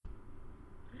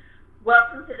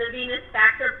Welcome to the Venus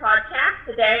Factor podcast.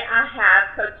 Today I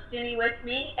have Coach Jenny with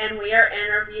me, and we are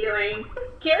interviewing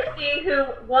Kirsty, who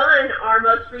won our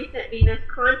most recent Venus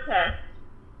contest.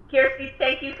 Kirsty,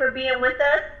 thank you for being with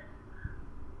us.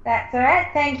 That's all right.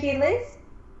 Thank you, Liz.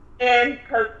 And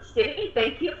Coach Jenny,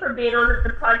 thank you for being on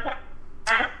the podcast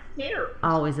too.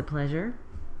 Always a pleasure.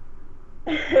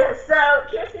 So,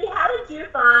 Kirsty, how did you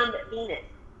find Venus?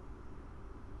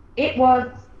 It was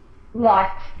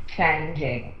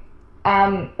life-changing.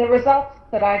 The results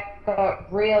that I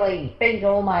got really beat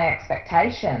all my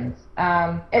expectations.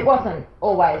 It wasn't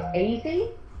always easy,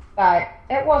 but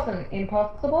it wasn't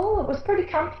impossible. It was pretty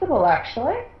comfortable,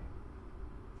 actually.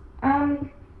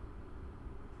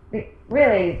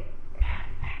 Really,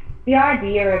 the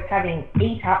idea of having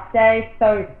eat-up days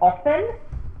so often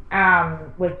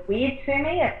was weird to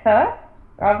me at first.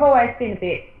 I've always been a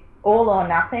bit all or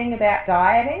nothing about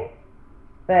dieting,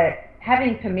 but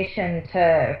having permission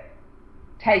to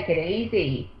take it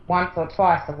easy once or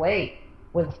twice a week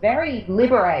was very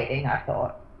liberating, I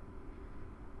thought.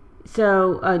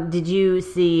 So, did you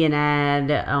see an ad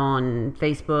on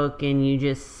Facebook and you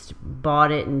just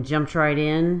bought it and jumped right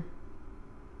in?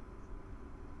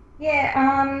 Yeah,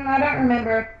 I don't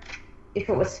remember if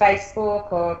it was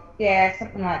Facebook or,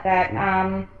 something like that.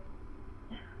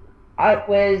 It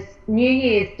was New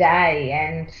Year's Day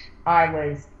and I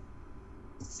was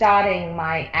starting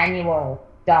my annual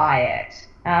diet.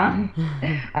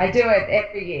 I do it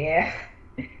every year.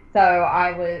 So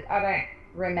I don't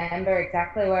remember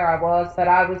exactly where I was, but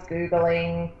I was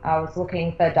Googling, I was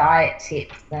looking for diet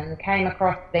tips and came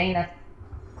across Venus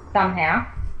somehow.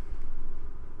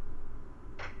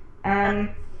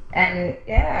 And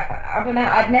yeah, I don't know,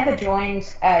 I'd never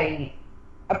joined a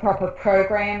proper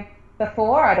program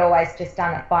before. I'd always just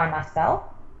done it by myself.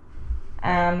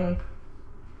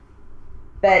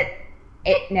 But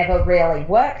it never really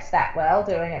worked that well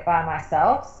doing it by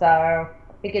myself, so I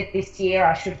figured this year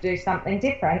I should do something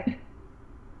different.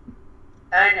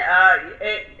 And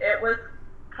it was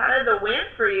kind of the win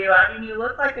for you. I mean, you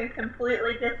look like a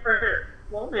completely different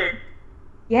woman.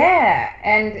 Yeah,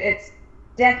 and it's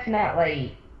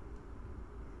definitely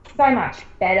so much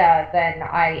better than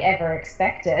I ever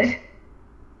expected.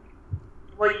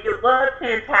 Well, you look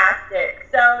fantastic.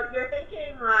 So you're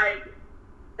thinking, like,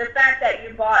 the fact that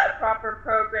you bought a proper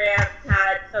program,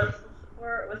 had social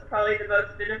support, was probably the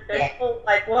most beneficial. Yeah.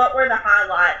 Like, what were the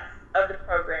highlights of the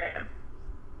program?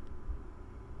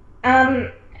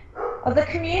 Well, the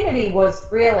community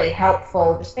was really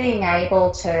helpful. Just being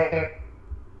able to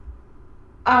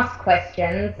ask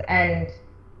questions and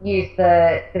use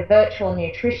the virtual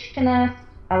nutritionist.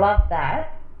 I love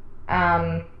that.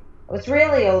 It was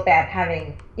really all about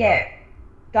having,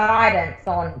 guidance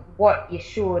on what you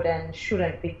should and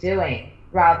shouldn't be doing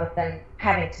rather than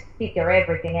having to figure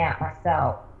everything out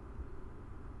myself.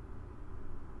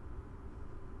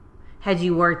 Had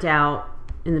you worked out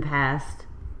in the past?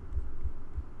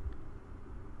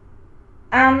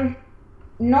 I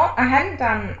hadn't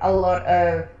done a lot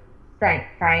of strength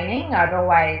training.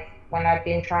 When I'd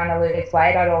been trying to lose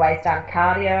weight, I'd always done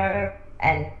cardio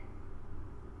and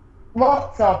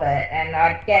lots of it, and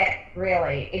I'd get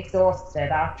really exhausted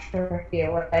after a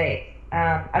few weeks.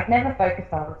 I've never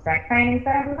focused on strength training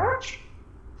very much.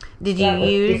 Did you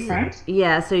use?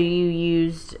 Yeah, so you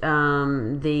used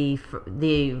the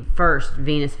first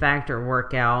Venus Factor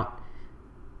workout.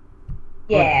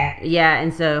 Yeah. Yeah,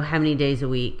 and so how many days a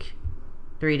week?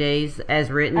 3 days as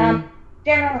written?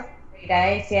 Generally 3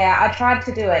 days, yeah. I tried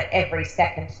to do it every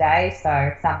second day,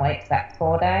 so some weeks that's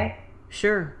 4 days.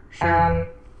 Sure.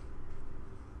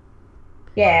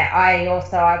 Yeah, I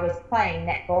was playing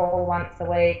netball once a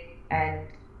week and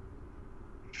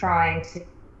trying to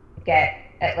get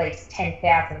at least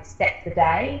 10,000 steps a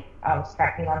day. I was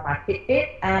tracking on my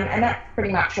Fitbit, and that's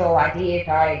pretty much all I did.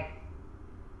 I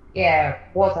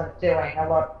wasn't doing a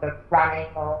lot of running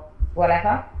or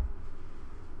whatever.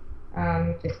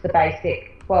 Just the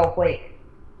basic 12-week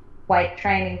weight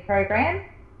training program.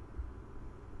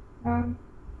 And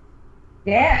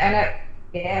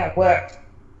it worked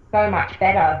so much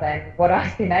better than what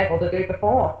I've been able to do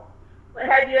before.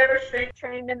 Have you ever strength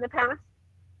trained in the past?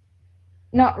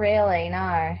 Not really,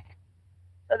 no.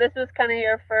 So this was kind of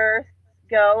your first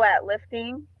go at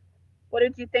lifting. What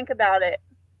did you think about it?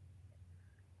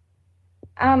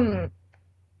 I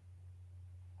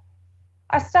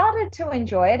started to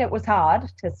enjoy it. It was hard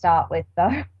to start with,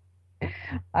 though.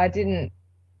 I don't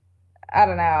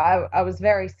know, I was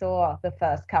very sore the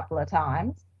first couple of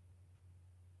times.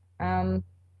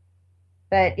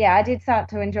 But yeah, I did start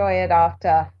to enjoy it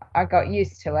after I got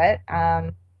used to it.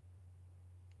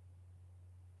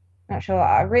 Not sure.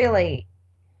 I really,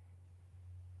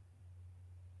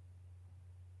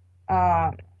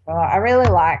 Uh, well, I really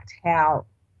liked how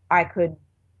I could,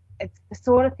 it's the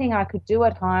sort of thing I could do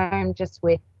at home just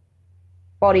with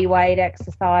body weight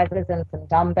exercises and some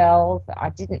dumbbells. I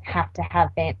didn't have to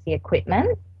have fancy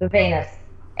equipment. The Venus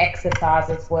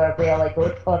exercises were really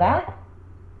good for that.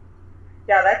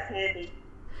 Yeah, that's handy.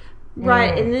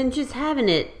 Right, and then just having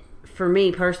it, for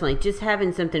me personally, just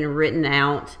having something written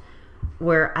out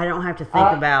where I don't have to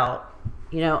think about,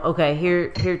 okay,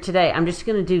 here today, I'm just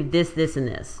going to do this, this, and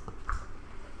this.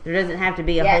 There doesn't have to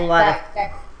be a whole lot of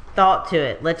thought to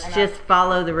it. Let's just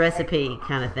follow the recipe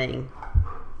kind of thing.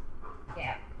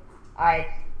 Yeah. I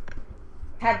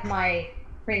had my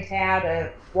printout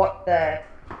of what the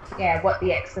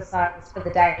exercises for the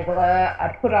day were.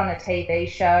 I'd put on a TV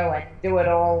show and do it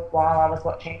all while I was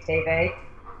watching TV.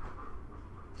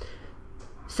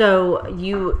 So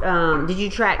you did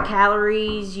you track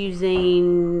calories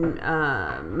using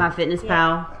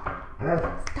MyFitnessPal?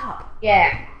 Stop.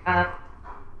 Yeah.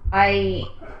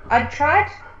 I'd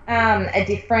tried a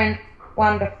different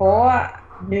one before,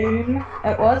 Noom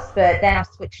it was, but then I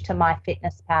switched to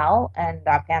MyFitnessPal and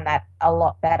I found that a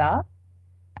lot better.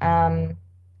 I'm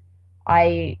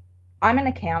an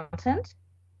accountant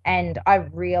and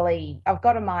I've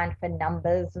got a mind for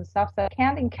numbers and stuff, so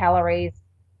counting calories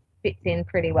fits in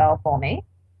pretty well for me.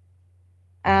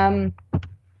 I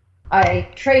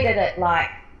treated it like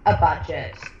a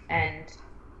budget, and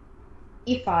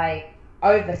if I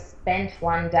overspent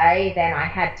one day, then I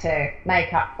had to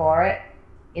make up for it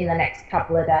in the next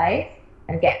couple of days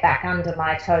and get back under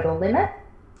my total limit.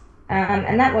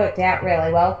 And that worked out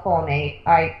really well for me.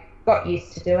 I got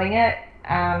used to doing it.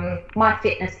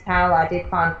 MyFitnessPal, I did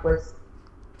find,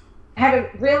 had a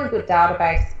really good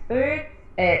database of food.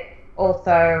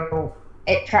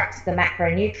 It tracks the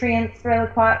macronutrients really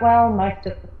quite well. Most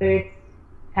of the foods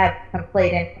have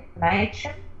complete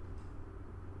information.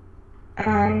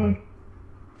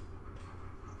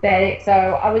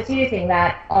 So I was using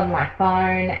that on my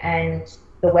phone and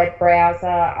the web browser.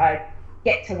 I'd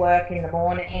get to work in the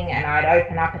morning and I'd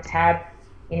open up a tab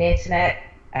in internet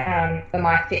for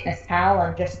MyFitnessPal,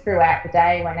 and just throughout the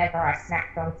day, whenever I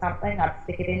snacked on something, I'd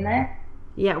stick it in there.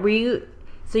 Yeah,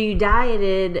 so you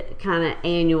dieted kind of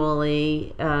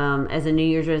annually as a New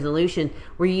Year's resolution.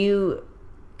 Were you,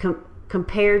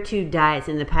 compared to diets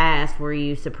in the past, were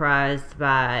you surprised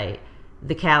by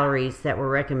the calories that were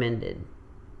recommended?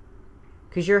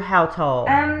 Because you're how tall?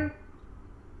 I'm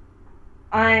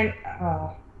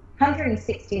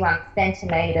 161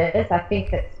 centimeters. I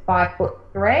think it's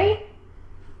 5'3".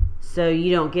 So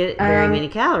you don't get very many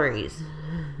calories.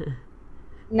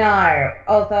 No,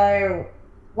 although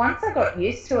once I got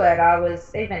used to it, I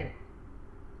was even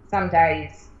some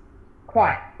days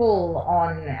quite full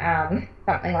on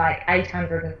something like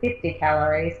 850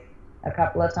 calories a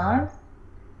couple of times.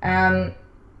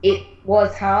 It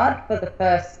was hard for the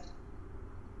first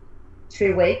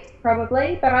 2 weeks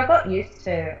probably, but I got used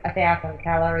to 1,000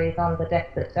 calories on the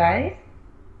deficit days.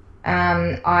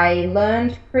 I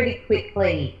learned pretty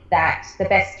quickly that the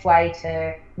best way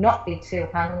to not be too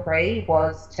hungry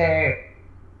was to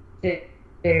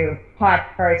do high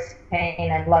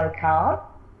protein and low carb.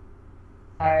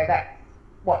 So that's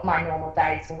what my normal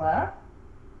days were.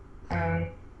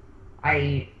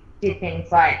 I did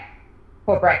things like,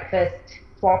 for breakfast,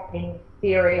 swapping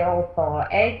cereal for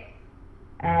eggs.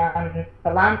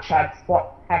 For lunch, I'd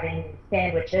swap having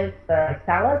sandwiches for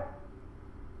salad.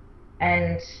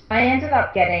 And I ended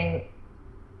up getting,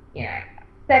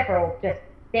 several just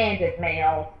standard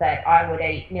meals that I would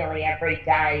eat nearly every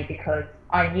day, because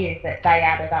I knew that they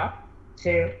added up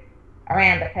to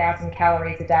around 1,000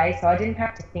 calories a day, so I didn't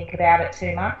have to think about it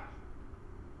too much.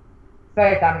 So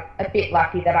I'm a bit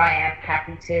lucky that I am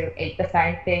happy to eat the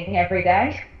same thing every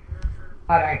day.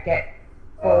 I don't get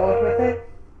bored with it.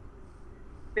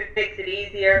 It makes it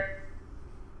easier.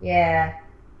 Yeah.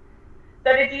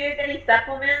 So did you use any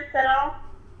supplements at all?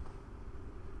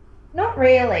 Not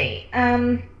really.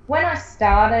 When I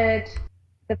started,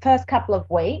 the first couple of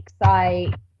weeks,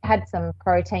 I had some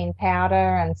protein powder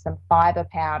and some fiber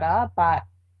powder, but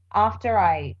after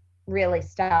I really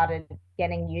started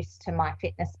getting used to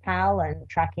MyFitnessPal and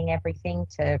tracking everything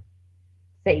to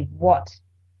see what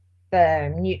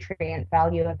the nutrient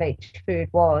value of each food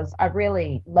was, I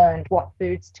really learned what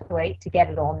foods to eat to get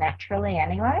it all naturally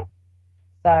anyway.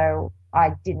 So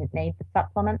I didn't need the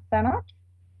supplements so much.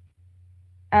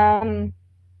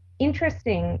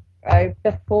 Interesting,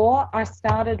 before I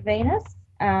started Venus,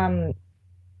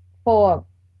 for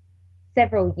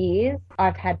several years,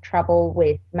 I've had trouble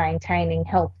with maintaining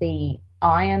healthy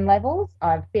iron levels.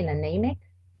 I've been anemic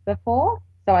before,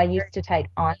 so I used to take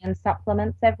iron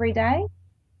supplements every day.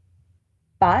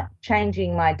 But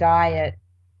changing my diet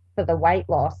for the weight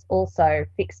loss also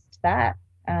fixed that.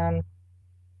 Um,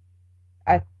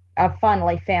 I, I've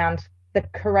finally found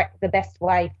the best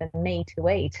way for me to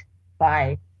eat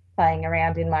by playing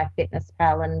around in my fitness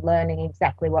pal and learning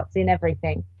exactly what's in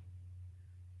everything.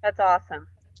 That's awesome.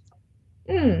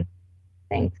 Mm,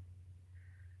 thanks.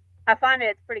 I find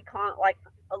it's pretty like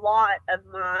a lot of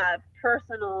my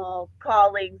personal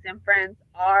colleagues and friends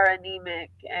are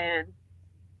anemic, and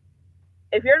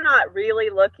if you're not really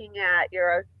looking at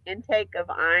your intake of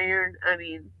iron, I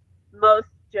mean, most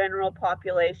general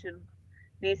population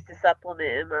needs to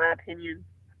supplement, in my opinion.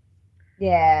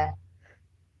 Yeah,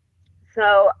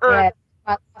 So, yeah.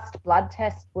 My last blood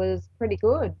test was pretty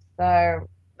good, so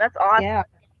that's awesome. yeah,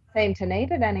 I don't seem to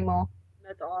need it anymore.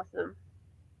 That's awesome.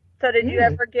 So, did you Mm,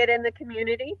 ever get in the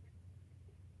community?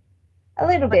 a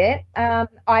little bit.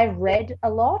 I read a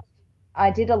lot. I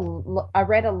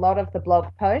read a lot of the blog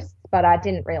posts, but I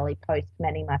didn't really post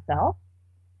many myself.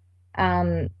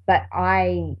 But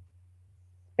I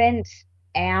spent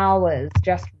hours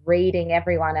just reading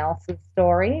everyone else's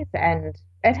stories, and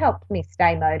it helped me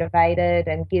stay motivated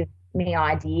and give me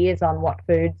ideas on what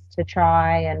foods to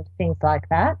try and things like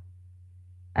that.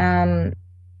 Um,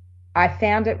 I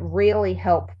found it really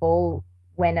helpful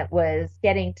when it was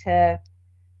getting to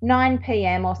 9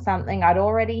 p.m. or something. I'd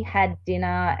already had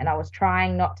dinner and I was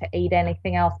trying not to eat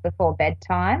anything else before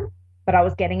bedtime, but I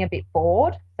was getting a bit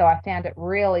bored. So I found it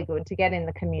really good to get in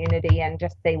the community and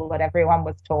just see what everyone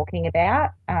was talking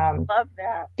about. Love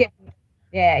that. Get,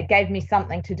 yeah, it gave me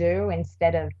something to do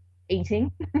instead of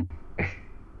eating.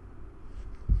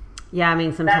 Yeah, I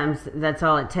mean, sometimes that's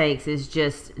all it takes is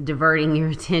just diverting your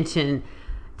attention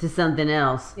to something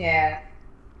else. Yeah.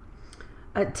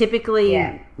 Typically,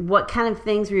 Yeah. what kind of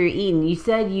things were you eating? You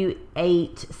said you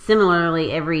ate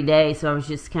similarly every day, so I was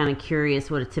just kind of curious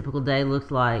what a typical day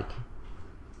looked like.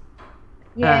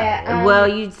 Yeah. Well,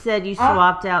 you said you I,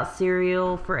 swapped out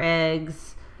cereal for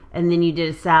eggs, and then you did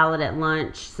a salad at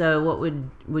lunch. So, what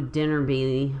would dinner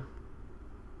be?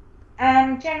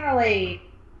 generally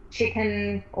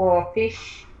chicken or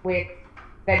fish with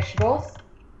vegetables.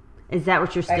 Is that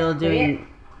what you're still Basically it.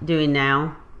 doing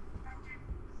now?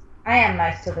 I am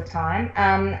most of the time.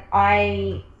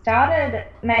 I started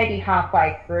maybe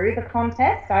halfway through the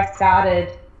contest. I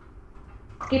started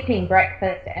skipping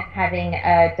breakfast and having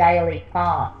a daily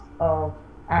fast of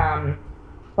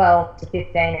 12 to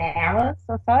 15 hours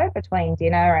or so between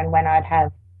dinner and when I'd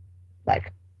have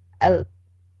like a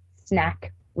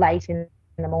snack late in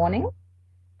the morning.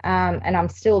 And I'm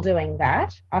still doing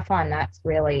that. I find that's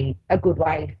really a good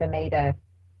way for me to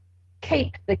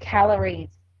keep the calories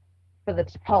for the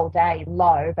whole day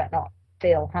low, but not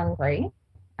feel hungry.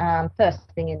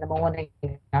 First thing in the morning,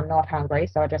 I'm not hungry,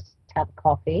 so I just have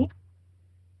coffee.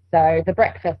 So the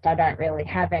breakfast I don't really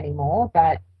have anymore,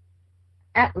 but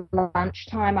at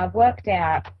lunchtime I've worked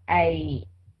out a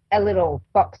little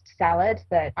boxed salad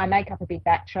that I make up a big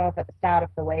batch of at the start of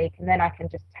the week, and then I can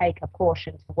just take a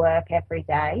portion to work every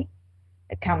day.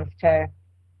 It comes to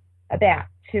about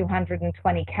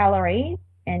 220 calories,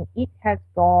 and it has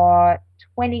got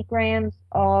 20 grams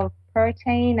of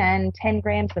protein and 10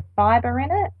 grams of fiber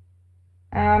in it.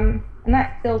 And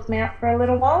that fills me up for a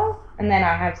little while. And then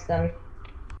I have some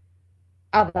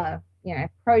other,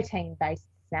 protein based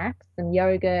snacks, some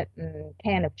yogurt and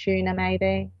can of tuna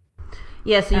maybe.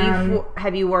 Yeah, so Um,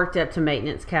 have you worked up to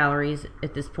maintenance calories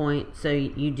at this point? So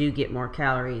you do get more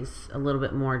calories, a little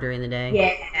bit more during the day.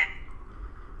 yeah,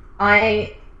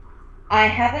 I I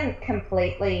haven't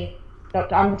completely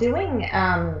stopped.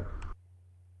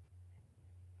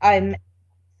 I'm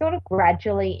sort of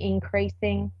gradually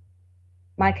increasing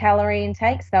my calorie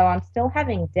intake. So I'm still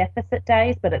having deficit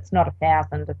days, but it's not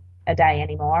 1,000 a day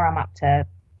anymore. I'm up to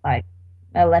like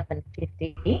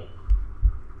 1150.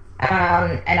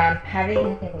 And I'm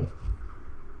having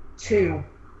two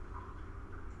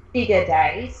bigger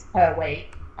days per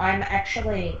week. I'm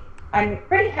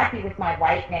pretty happy with my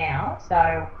weight now. So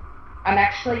I'm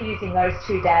actually using those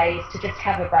 2 days to just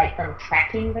have a break from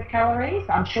tracking the calories.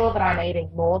 I'm sure that I'm eating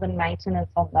more than maintenance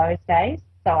on those days.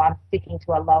 So I'm sticking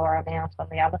to a lower amount on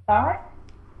the other side.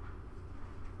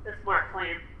 The smart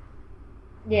plan.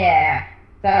 Yeah.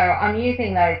 So I'm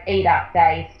using those eat up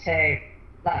days to,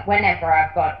 like, whenever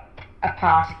I've got a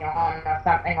party on or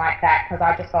something like that, because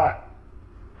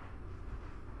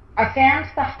I found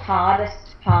the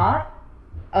hardest part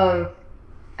of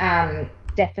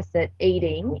deficit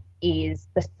eating is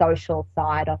the social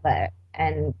side of it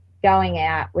and going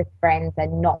out with friends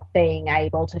and not being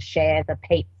able to share the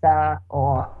pizza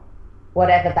or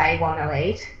whatever they want to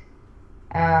eat.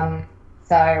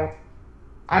 So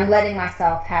I'm letting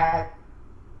myself have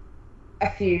a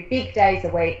few big days a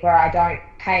week where I don't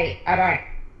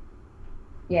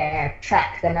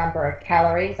track the number of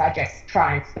calories. I just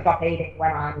try and stop eating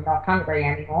when I'm not hungry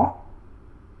anymore.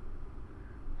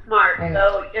 Smart. And,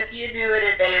 so if you knew in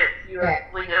advance you were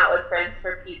going out with friends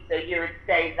for pizza, you would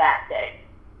save that day.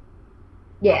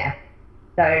 Yeah.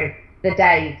 So the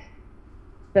days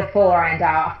before and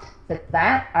after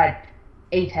that, I'd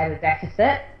eat at a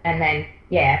deficit, and then,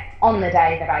 on the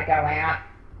day that I go out,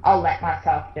 I'll let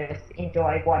myself just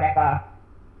enjoy whatever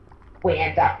we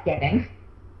end up getting.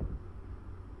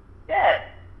 Good.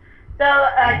 So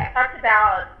you talked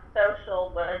about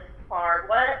social was hard.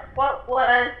 What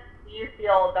was, do you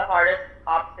feel, the hardest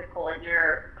obstacle in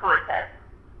your contest?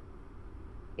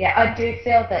 Yeah, I do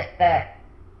feel that the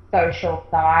social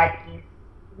side is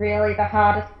really the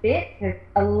hardest bit, because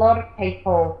a lot of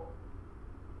people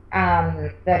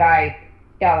that I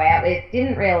go out with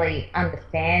didn't really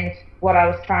understand what I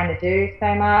was trying to do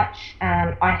so much.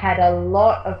 I had a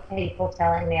lot of people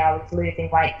telling me I was losing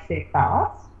weight too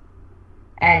fast,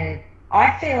 and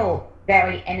I feel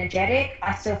very energetic.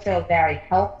 I still feel very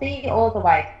healthy all the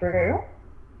way through,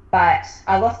 but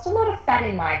I lost a lot of fat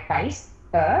in my face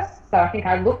first, so I think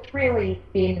I looked really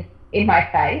thin in my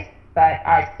face, but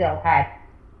I still had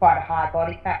quite a high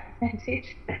body fat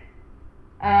percentage.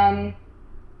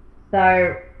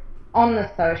 So on the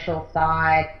social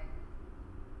side,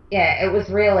 it was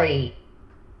really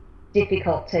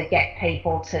difficult to get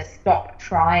people to stop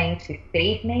trying to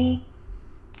feed me.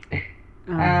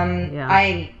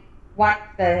 One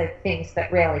of the things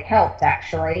that really helped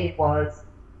actually was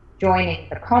joining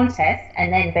the contest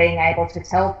and then being able to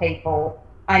tell people,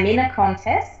 I'm in a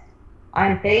contest,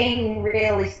 I'm being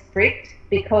really strict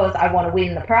because I want to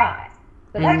win the prize.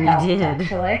 So that helped,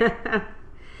 actually.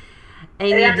 And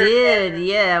you did,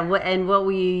 yeah. And what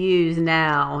will you use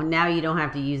now? Now you don't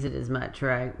have to use it as much,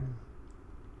 right?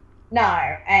 No,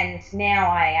 and now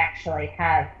I actually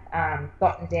have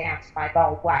gotten down to my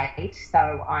goal weight,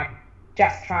 so I'm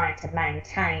just trying to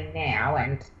maintain now,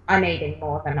 and I'm eating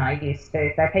more than I used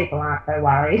to, so people aren't so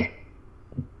worried.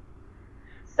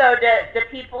 So do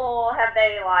people, have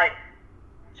they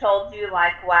told you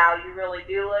wow, you really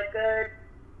do look good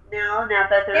now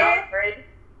that they're not afraid?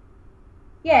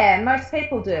 Yeah, most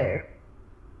people do.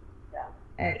 Yeah.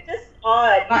 It's just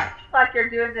odd. You feel like you're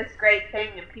doing this great thing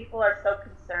and people are so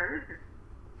concerned.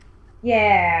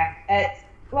 Yeah, it's,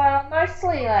 well,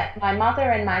 mostly my mother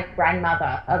and my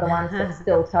grandmother are the ones that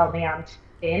still tell me I'm too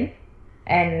thin,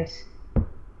 and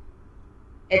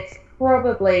it's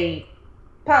probably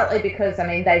partly because,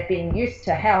 they've been used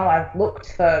to how I've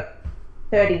looked for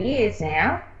 30 years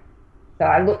now, so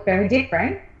I look very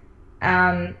different.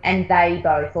 And they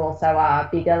both also are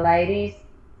bigger ladies,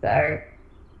 so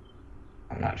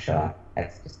I'm not sure.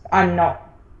 It's just, I'm not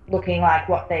looking like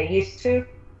what they're used to,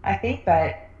 I think,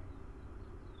 but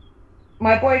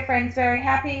my boyfriend's very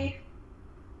happy.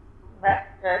 That's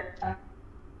good.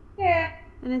 Yeah.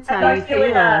 And it's how you feel,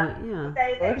 yeah.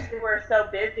 Say that you were so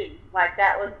busy,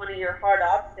 that was one of your hard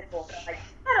obstacles. You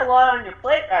had a lot on your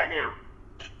plate right now.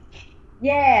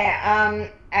 Yeah,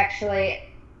 actually,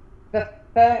 the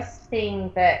first thing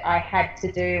that I had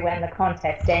to do when the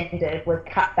contest ended was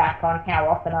cut back on how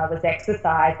often I was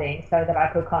exercising so that I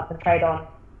could concentrate on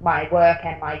my work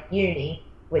and my uni,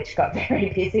 which got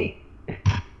very busy.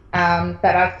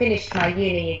 But I finished my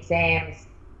uni exams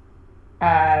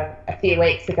a few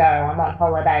weeks ago. I'm on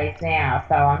holidays now,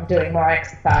 so I'm doing more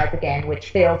exercise again,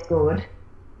 which feels good.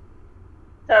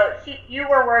 So you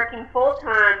were working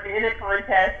full-time in a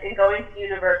contest and going to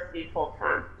university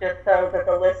full-time, just so that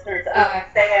the listeners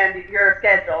understand your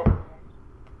schedule.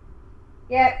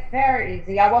 Yeah, very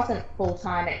easy. I wasn't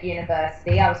full-time at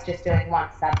university. I was just doing one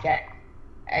subject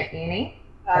at uni.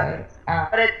 But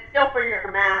it's still for your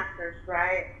master's,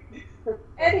 right?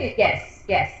 It is,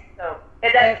 yes. So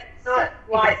it's not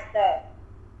like that.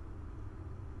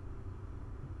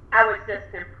 I was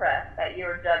just impressed that you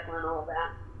were juggling all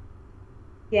that.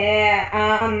 Yeah,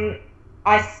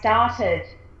 I started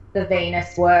the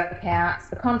Venus workouts.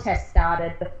 The contest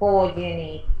started before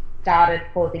uni started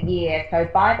for the year. So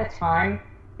by the time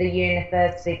the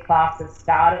university classes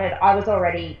started, I was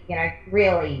already,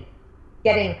 really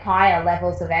getting higher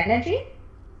levels of energy.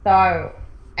 So,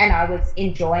 and I was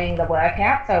enjoying the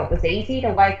workout, so it was easy to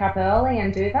wake up early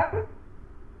and do them.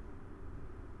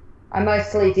 I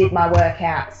mostly did my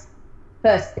workouts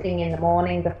first thing in the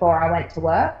morning before I went to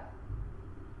work.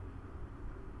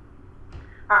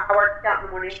 I worked out in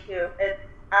the morning too.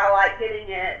 I like getting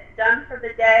it done for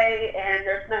the day, and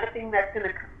there's nothing that's going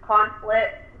to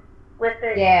conflict with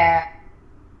it. Yeah,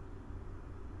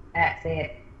 that's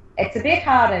it. It's a bit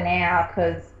harder now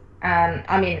because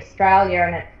I'm in Australia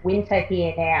and it's winter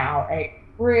here now. It's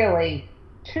really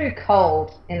too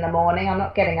cold in the morning. I'm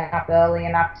not getting up early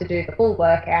enough to do the full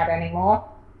workout anymore.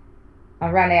 I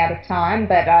run out of time,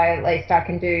 but at least I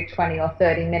can do 20 or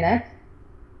 30 minutes.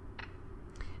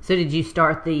 So did you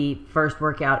start the first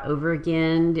workout over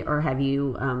again, or have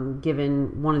you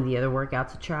given one of the other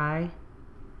workouts a try?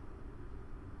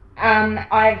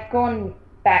 I've gone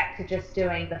back to just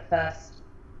doing the first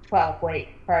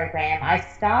 12-week program. I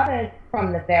started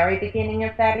from the very beginning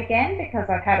of that again because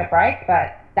I've had a break,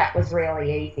 but that was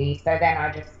really easy. So then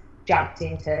I just jumped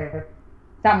into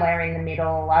somewhere in the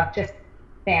middle. I've just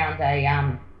found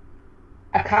a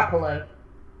couple of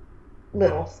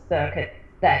little circuits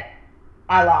that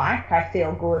I like. I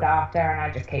feel good after, and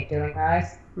I just keep doing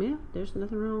those. Yeah, there's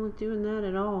nothing wrong with doing that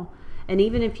at all. And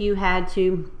even if you had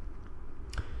to,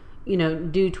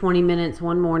 do 20 minutes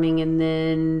one morning and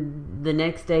then the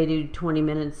next day do 20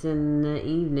 minutes in the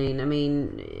evening. I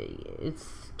mean,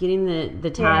 it's getting the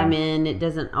time in. It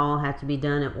doesn't all have to be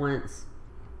done at once.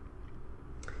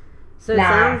 So it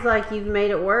sounds like you've made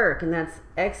it work, and that's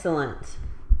excellent.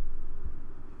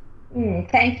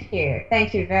 Thank you.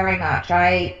 Thank you very much.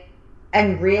 I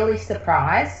am really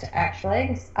surprised,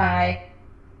 actually.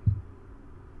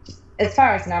 As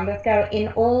far as numbers go, in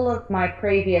all of my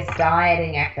previous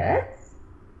dieting efforts,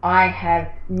 I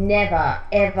have never,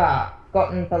 ever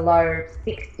gotten below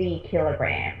 60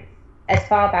 kilograms. As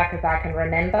far back as I can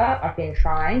remember, I've been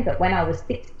trying, but when I was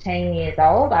 16 years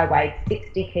old, I weighed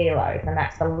 60 kilos, and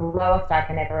that's the lowest I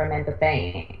can ever remember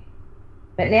being.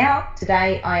 But now,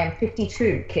 today, I am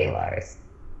 52 kilos.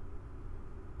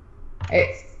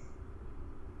 I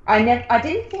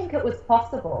didn't think it was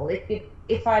possible.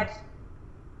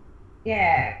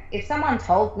 If someone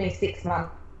told me 6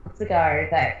 months ago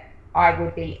that I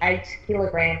would be 8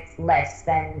 kilograms less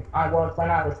than I was when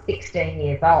I was 16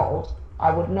 years old,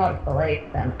 I would not have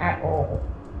believed them at all.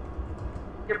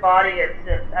 Your body is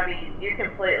just, you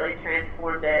completely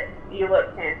transformed it. You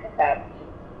look fantastic.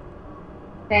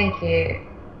 Thank you.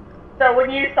 So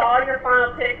when you saw your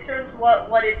final pictures,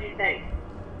 what did you think?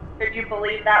 Did you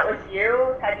believe that was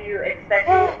you? Had you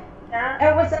expected that?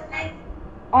 It was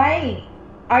amazing.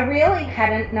 I really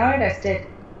hadn't noticed it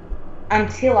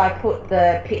until I put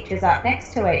the pictures up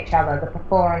next to each other, the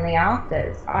before and the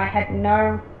afters. I had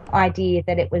no idea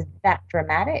that it was that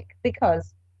dramatic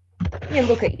because you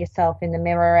look at yourself in the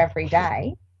mirror every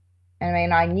day. I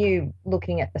mean, I knew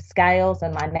looking at the scales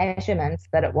and my measurements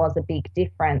that it was a big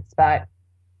difference, but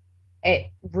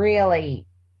it really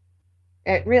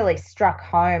struck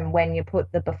home when you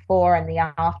put the before and the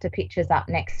after pictures up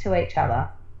next to each other.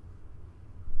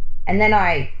 And then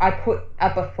I put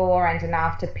a before and an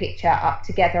after picture up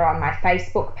together on my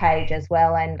Facebook page as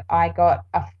well, and I got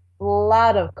a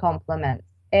flood of compliments.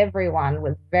 Everyone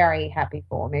was very happy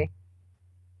for me.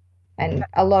 And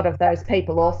a lot of those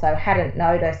people also hadn't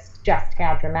noticed just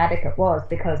how dramatic it was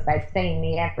because they'd seen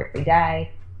me every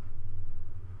day.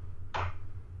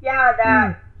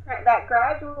 Yeah, that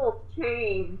gradual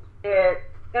change,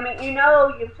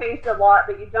 you've changed a lot,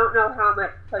 but you don't know how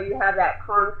much until you have that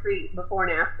concrete before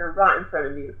and after right in front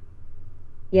of you.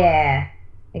 Yeah,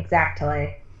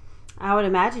 exactly. I would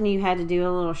imagine you had to do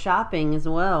a little shopping as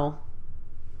well.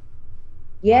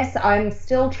 Yes, I'm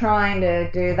still trying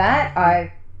to do that.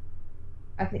 I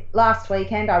think last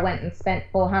weekend I went and spent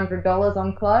 $400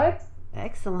 on clothes.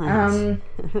 Excellent.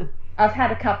 I've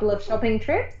had a couple of shopping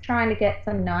trips trying to get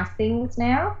some nice things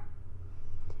now.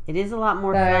 It is a lot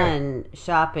more fun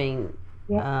shopping,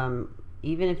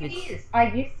 even if it is. I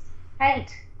used to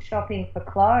hate shopping for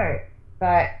clothes,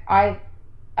 but I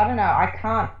don't know, I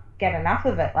can't get enough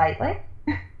of it lately.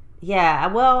 Yeah,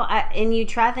 well, and you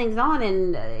try things on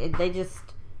and they just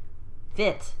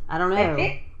fit. I don't know. They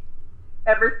fit.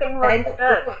 Everything looks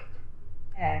good.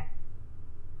 Yeah.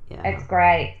 It's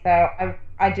great. So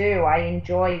I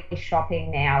enjoy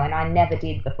shopping now, and I never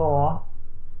did before.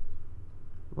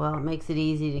 Well, it makes it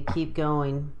easy to keep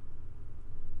going.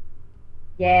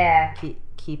 Yeah.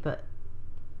 Keep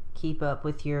up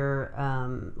with your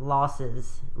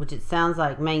losses, which it sounds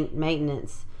like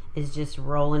maintenance is just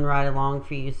rolling right along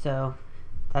for you. So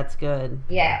that's good.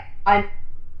 Yeah, I've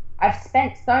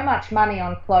spent so much money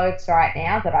on clothes right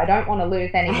now that I don't want to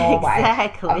lose any more weight.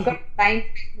 Exactly. I've got to maintain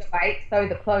the weight so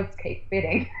the clothes keep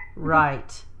fitting.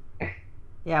 Right.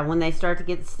 Yeah, when they start to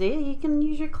get stiff, you can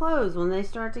use your clothes. When they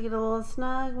start to get a little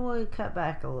snug, we'll cut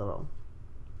back a little.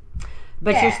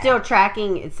 But you're still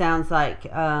tracking, it sounds like,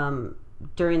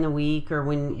 during the week or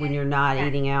when you're not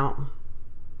eating out.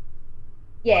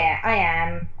 Yeah, I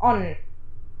am.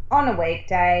 on a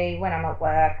weekday when I'm at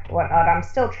work, whatnot, I'm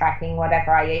still tracking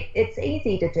whatever I eat. It's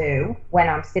easy to do when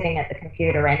I'm sitting at the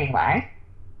computer anyway.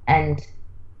 And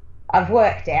I've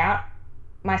worked out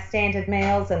my standard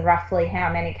meals and roughly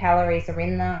how many calories are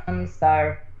in them.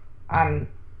 So I'm,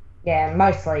 yeah,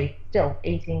 mostly still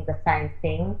eating the same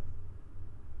thing.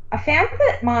 I found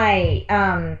that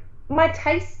my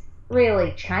taste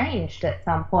really changed at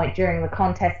some point during the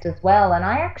contest as well, and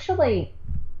I actually,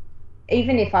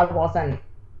 even if I wasn't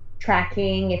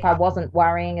tracking, if I wasn't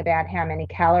worrying about how many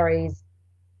calories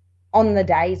on the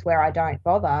days where I don't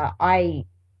bother, I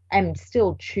am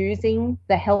still choosing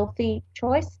the healthy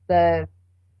choice, the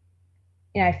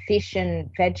fish and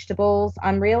vegetables.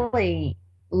 I'm really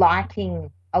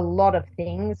liking a lot of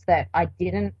things that I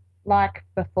didn't like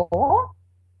before.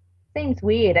 Seems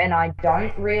weird, and I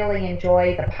don't really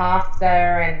enjoy the pasta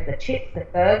and the chips and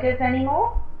burgers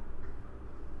anymore.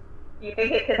 Do you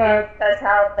think it could be So, because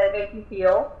how they make you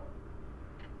feel?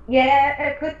 yeah,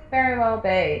 it could very well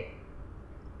be.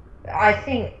 I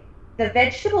think the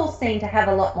vegetables seem to have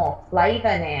a lot more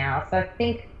flavour now, so I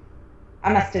think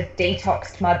I must have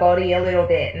detoxed my body a little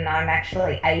bit and I'm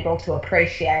actually able to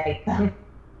appreciate them.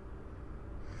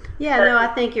 Yeah, no, I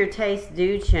think your tastes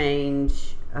do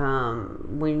change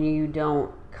when you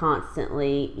don't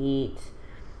constantly eat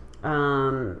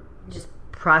just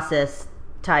processed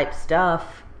type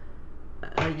stuff.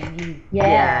 Yeah,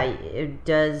 Yeah. it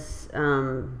does.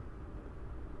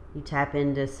 You tap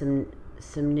into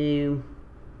some new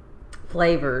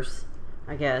flavors,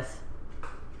 I guess.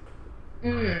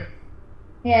 Mm.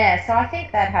 Yeah, so I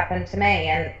think that happened to me.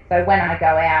 And so when I go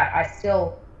out, I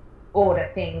still order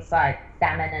things like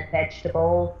salmon and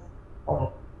vegetables,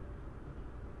 or,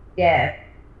 yeah,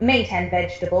 meat and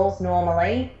vegetables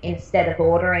normally, instead of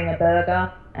ordering a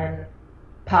burger and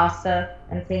pasta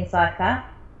and things like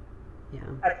that. Yeah.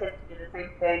 I tend to do the same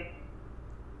thing.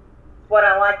 It's what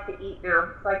I like to eat now,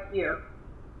 just like you.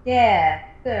 Yeah,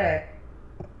 good.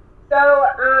 So,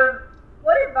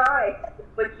 what advice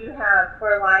would you have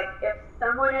for like if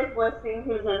someone is listening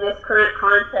who's in this current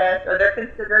contest or they're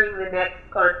considering the next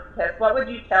contest? What would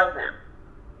you tell them?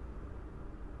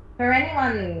 For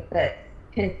anyone that's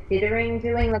considering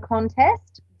doing the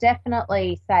contest,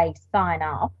 definitely say sign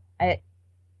up.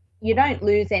 You don't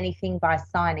lose anything by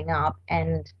signing up,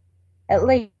 and at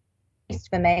least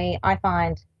for me, I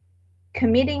find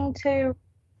committing to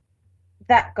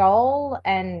that goal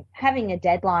and having a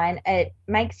deadline, it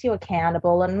makes you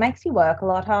accountable and makes you work a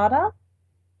lot harder.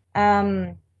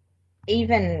 Um,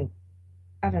 even,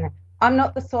 I don't know, I'm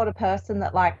not the sort of person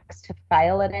that likes to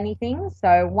fail at anything.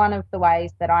 So one of the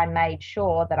ways that I made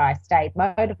sure that I stayed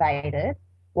motivated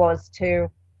was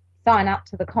to sign up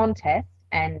to the contest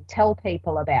and tell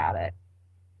people about it.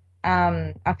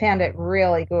 I found it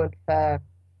really good for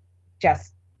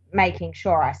just making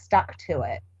sure I stuck to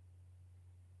it.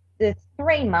 The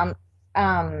 3 months,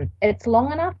 it's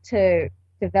long enough to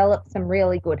develop some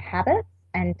really good habits.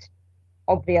 And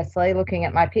obviously, looking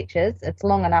at my pictures, it's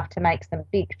long enough to make some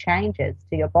big changes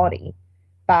to your body.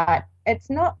 But it's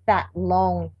not that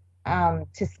long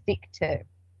to stick to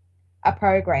a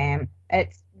program.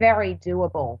 It's very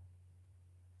doable.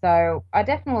 So I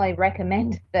definitely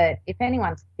recommend that if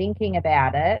anyone's thinking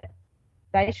about it,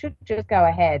 they should just go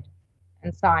ahead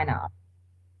and sign up.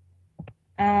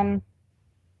 Um,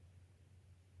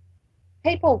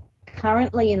 People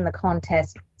currently in the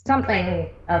contest, something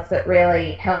else that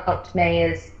really helped me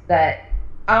is that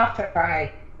after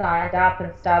I signed up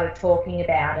and started talking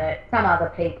about it, some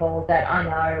other people that I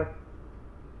know,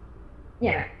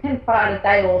 confided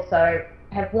they also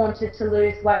have wanted to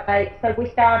lose weight. So we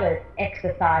started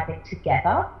exercising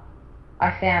together. I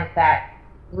found that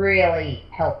really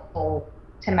helpful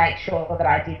to make sure that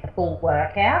I did the full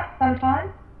workout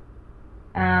sometimes.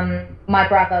 My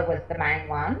brother was the main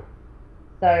one.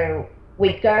 So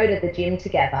we'd go to the gym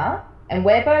together, and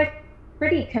we're both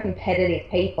pretty competitive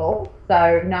people.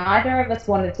 So neither of us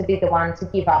wanted to be the one to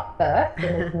give up first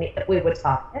and admit that we were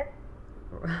tired.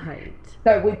 Right.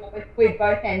 So we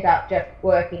both end up just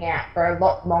working out for a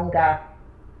lot longer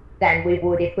than we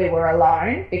would if we were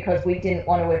alone because we didn't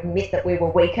want to admit that we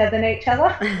were weaker than each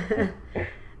other.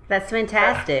 That's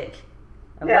fantastic.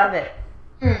 I Yeah. love it.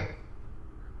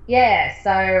 Yeah,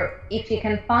 so if you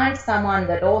can find someone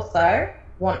that also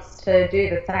wants to do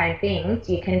the same things,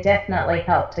 you can definitely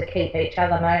help to keep each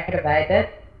other motivated.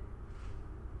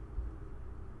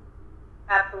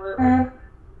 Absolutely.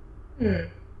 Hmm.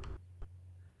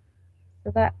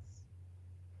 So that's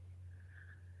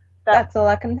That that's all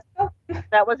I can tell.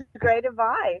 that was great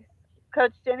advice.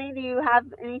 Coach Jenny, do you have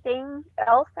anything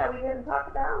else that we didn't talk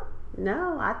about?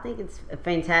 No, I think it's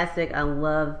fantastic. I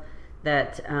love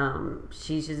that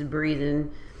she's just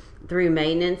breathing through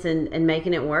maintenance and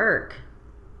making it work.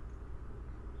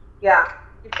 Yeah,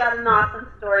 you've got an awesome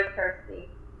story, Kirsty.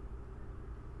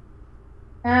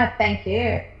 Thank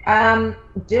you.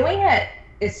 Doing it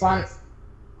this once,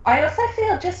 I also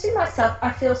feel just in myself,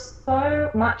 I feel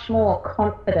so much more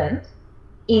confident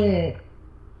in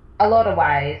a lot of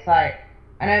ways. Like,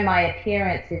 I know my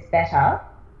appearance is better,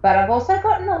 but I've also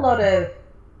gotten a lot of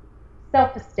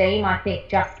self esteem, I think,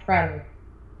 just from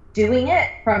doing it,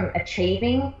 from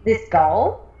achieving this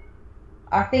goal.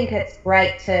 I think it's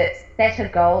great to set a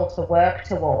goal to work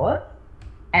toward,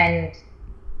 and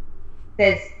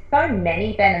there's so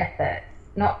many benefits,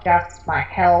 not just my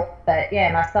health, but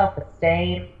yeah, my self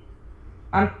esteem.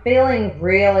 I'm feeling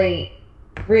really,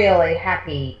 really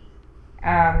happy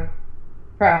from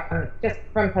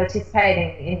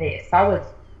participating in this. I was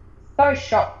so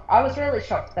shocked. I was really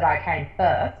shocked that I came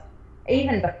first.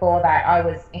 Even before that, I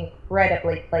was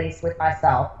incredibly pleased with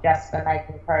myself just for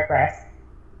making progress.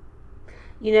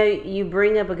 You know, you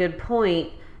bring up a good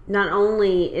point. Not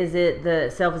only is it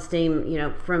the self esteem, you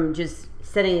know, from just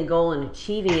setting a goal and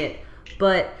achieving it,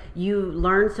 but you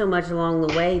learn so much along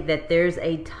the way that there's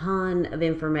a ton of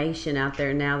information out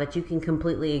there now that you can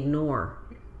completely ignore.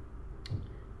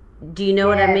 Do you know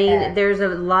what I mean? There's a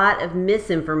lot of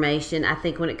misinformation, I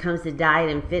think, when it comes to diet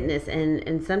and fitness,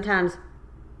 and sometimes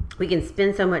we can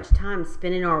spend so much time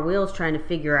spinning our wheels trying to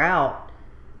figure out,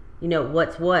 you know,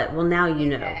 what's what. Well, now you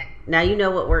know. Now you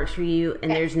know what works for you,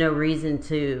 and there's no reason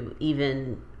to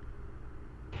even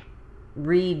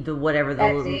read the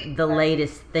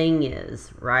latest thing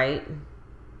is, right?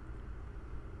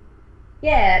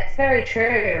 Yeah, it's very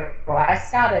true. Well, I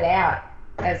started out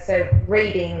as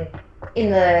reading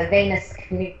in the Venus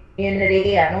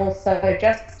community and also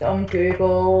just on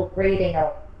Google, reading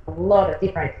a lot of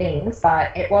different things,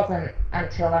 but it wasn't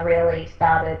until I really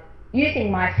started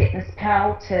using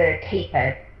MyFitnessPal to keep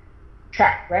a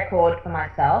track record for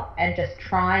myself and just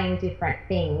trying different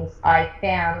things, I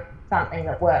found something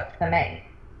that worked for me.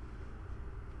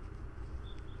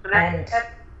 And that's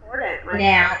important.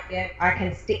 Now I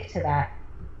can stick to that.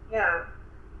 Yeah.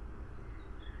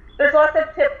 There's lots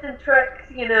of tips and tricks,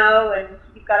 you know, and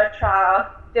you've got to try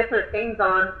different things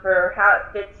on for how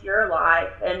it fits your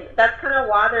life. And that's kind of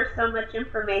why there's so much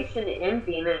information in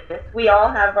Venus. We all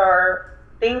have our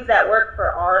things that work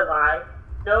for our life.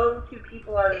 No two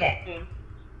people are the same.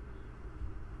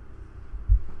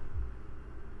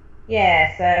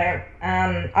 Yeah, so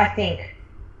I think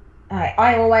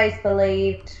I always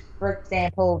believed, for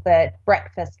example, that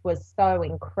breakfast was so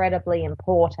incredibly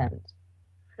important.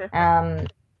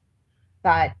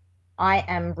 But I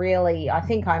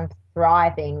think I'm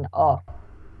thriving off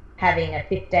having a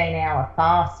 15-hour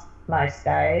fast most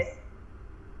days.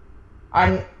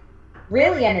 I'm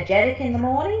really energetic in the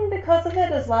morning because of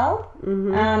it as well.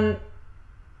 Mm-hmm.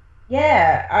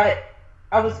 Yeah,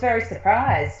 I was very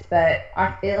surprised, but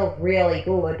I feel really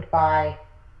good by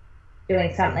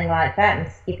doing something like that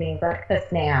and skipping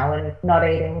breakfast now and not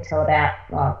eating till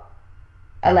about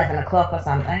 11 o'clock or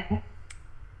something.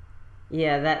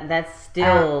 Yeah, that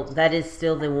is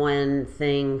still the one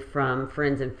thing from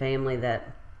friends and family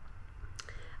that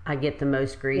I get the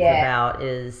most grief about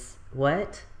is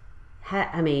what?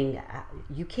 I mean,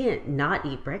 you can't not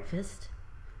eat breakfast.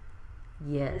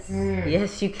 Yes.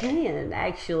 Yes, you can,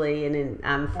 actually, and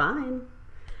I'm fine.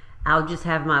 I'll just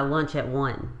have my lunch at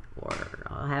 1, or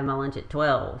I'll have my lunch at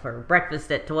 12, or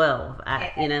breakfast at 12.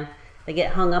 You know, they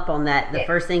get hung up on that. The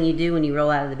first thing you do when you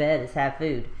roll out of the bed is have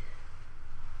food.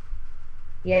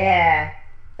 Yeah,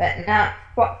 but now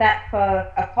swap that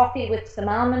for a coffee with some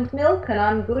almond milk, and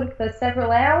I'm good for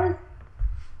several hours.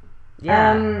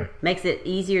 Yeah, makes it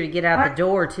easier to get out the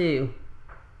door too.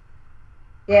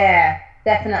 Yeah,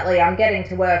 definitely. I'm getting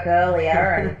to work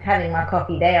earlier and having my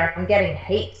coffee there. I'm getting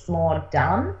heaps more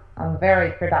done. I'm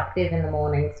very productive in the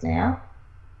mornings now.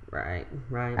 Right.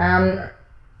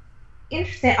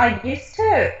 Interesting. I used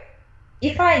to,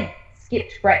 if I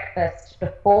skipped breakfast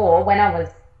before, when I was,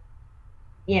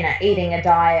 eating a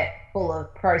diet full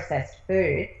of processed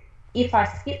food, if I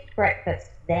skipped breakfast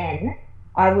then,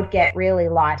 I would get really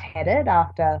lightheaded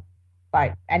after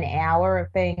like an hour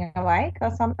of being awake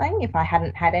or something if I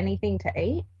hadn't had anything to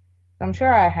eat. So I'm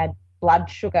sure I had blood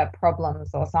sugar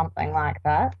problems or something like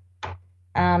that.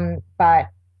 But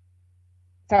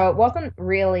so it wasn't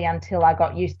really until I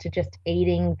got used to just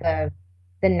eating the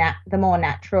more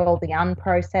natural, the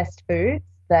unprocessed foods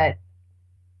that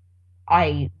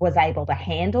I was able to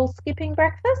handle skipping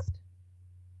breakfast.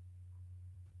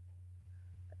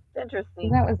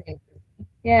 Interesting. That was interesting.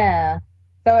 Yeah.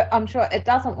 So I'm sure it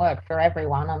doesn't work for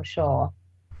everyone, I'm sure.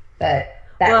 But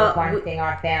That was one thing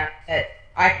I found that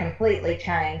I completely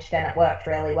changed, and it worked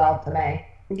really well for me.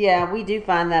 Yeah, we do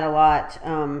find that a lot.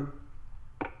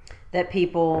 That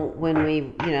people, when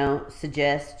we,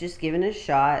 suggest just giving it a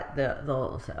shot,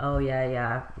 they'll say, "Oh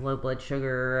yeah, low blood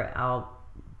sugar, I'll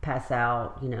pass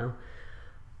out."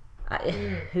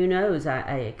 Who knows?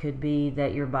 It could be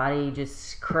that your body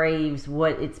just craves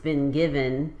what it's been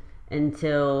given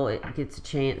until it gets a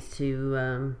chance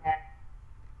to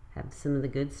have some of the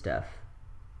good stuff.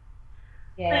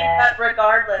 Yeah. But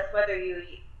regardless, whether you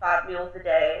eat 5 meals a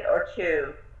day or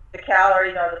 2, the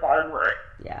calories are the bottom line.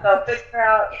 Yeah. So figure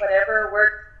out whatever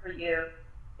works for you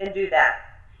and do that.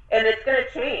 And it's going to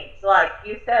change. Like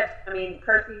you said,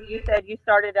 Kirsty, you said you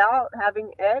started out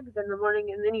having eggs in the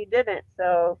morning and then you didn't.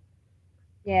 So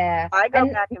yeah, I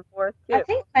go back and forth too. I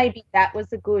think maybe that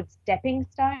was a good stepping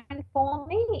stone for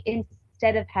me.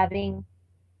 Instead of having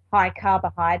high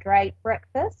carbohydrate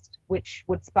breakfast, which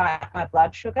would spike my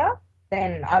blood sugar,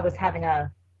 then I was having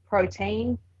a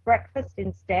protein breakfast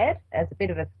instead as a bit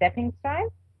of a stepping stone.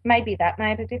 Maybe that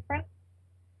made a difference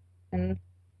and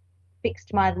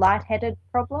fixed my lightheaded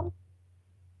problem.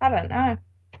 I don't know.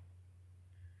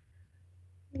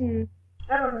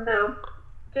 I don't know.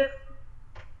 Just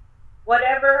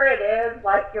whatever it is,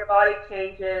 like your body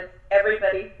changes,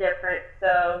 everybody's different.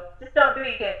 So just don't be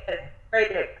afraid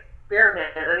to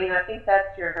experiment. I think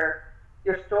that's your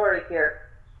story here.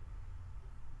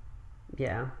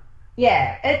 Yeah.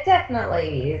 Yeah, it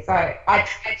definitely is. I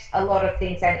tried a lot of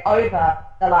things, and over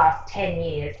the last 10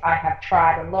 years, I have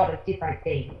tried a lot of different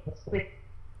things, with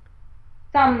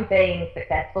some being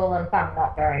successful and some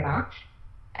not very much.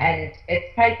 And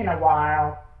it's taken a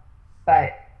while,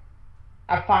 but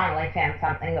I finally found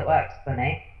something that works for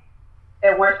me.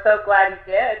 And we're so glad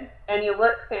you did. And you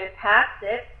look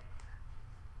fantastic.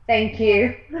 Thank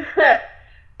you.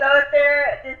 So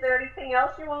is there anything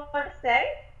else you want to say?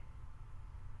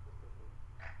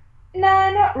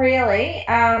 No, not really.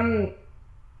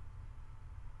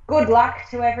 Good luck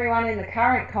to everyone in the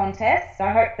current contest.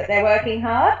 I hope that they're working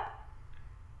hard.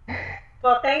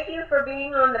 Well, thank you for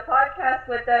being on the podcast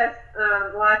with us.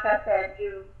 Like I said,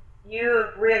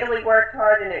 you've really worked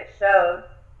hard and it shows.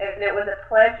 And it was a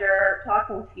pleasure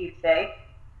talking to you today.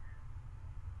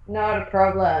 Not a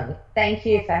problem. Thank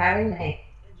you for having me.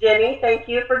 Jenny, thank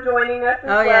you for joining us as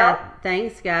well. Yeah.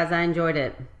 Thanks, guys. I enjoyed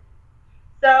it.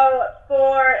 So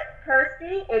for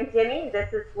Kirsty and Jenny,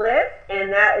 this is Liv,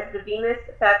 and that is the Venus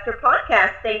Factor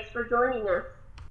Podcast. Thanks for joining us.